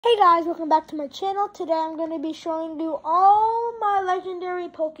Hey guys, welcome back to my channel. Today I'm going to be showing you all my legendary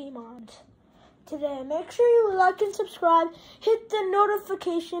Pokemons. Today, make sure you like and subscribe, hit the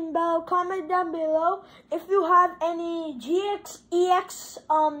notification bell, comment down below if you have any GX, EX,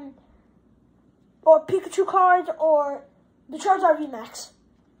 or Pikachu cards or the Charizard VMAX.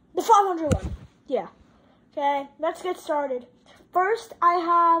 The 500 one. Yeah. Okay, let's get started. First, I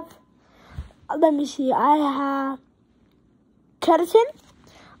have Keratin.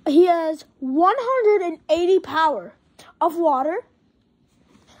 He has 180 power of water.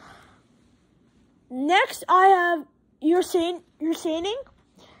 Next, I have Ursaning.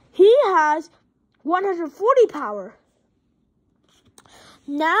 He has 140 power.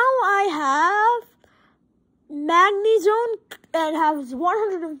 Now I have Magnezone and has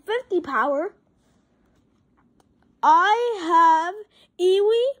 150 power. I have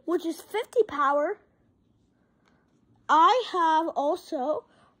Eevee, which is 50 power. I have also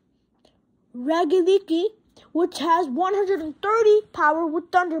Regieleki, which has 130 power with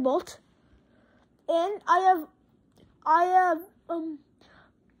Thunderbolt. And I have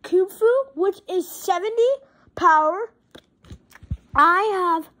Kubfu, which is 70 power. I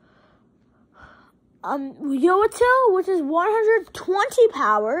have Yoatel, which is 120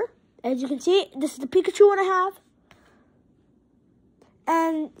 power. As you can see, this is the Pikachu one I have.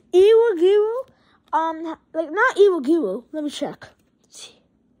 And Iwagiwu, not Iwagiwu, let me check. Let's see.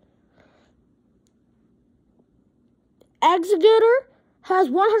 Executor has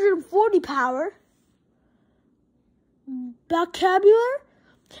 140 power. Vocabulary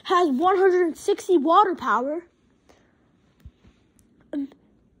has 160 water power.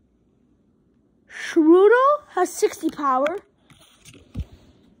 Shroodle has 60 power.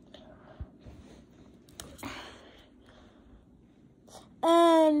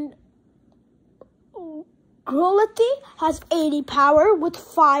 And Growlithe has 80 power with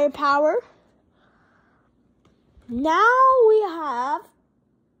fire power. Now we have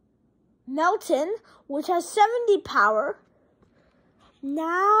Melton, which has 70 power.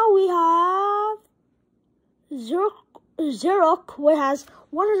 Now we have Zerok, which has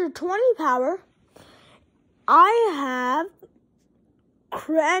 120 power. I have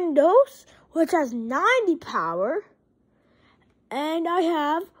Krandos, which has 90 power. And I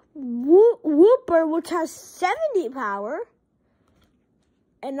have Wooper, which has 70 power.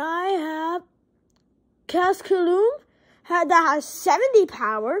 And I have Cascaloom, that has 70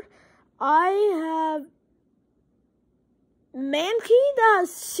 power. I have Mankey, that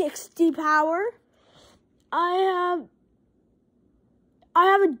has 60 power. I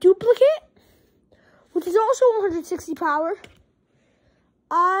have a Duplicate, which is also 160 power.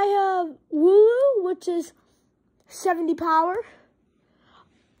 I have Wooloo, which is 70 power.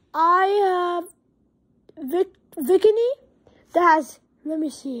 I have Vicini, that has, let me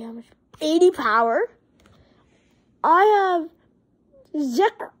see how much, 80 power. I have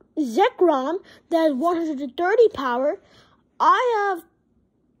Zekrom, that has 130 power. I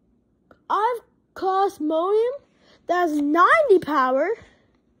have Cosmonium, that has 90 power.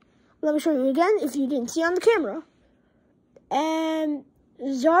 Let me show you again if you didn't see on the camera. And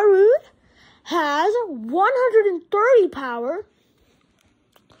Zarude has 130 power.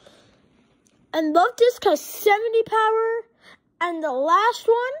 And Loftus has 70 power. And the last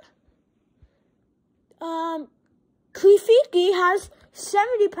one, Klefiki has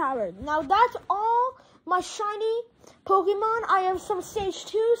 70 power. Now that's all my shiny Pokemon. I have some stage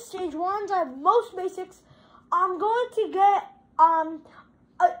 2, stage 1s. I have most basics. I'm going to get an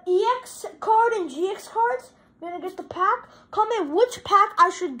EX card and GX cards. I'm going to get the pack. Comment which pack I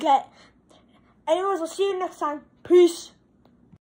should get. Anyways, I'll see you next time. Peace.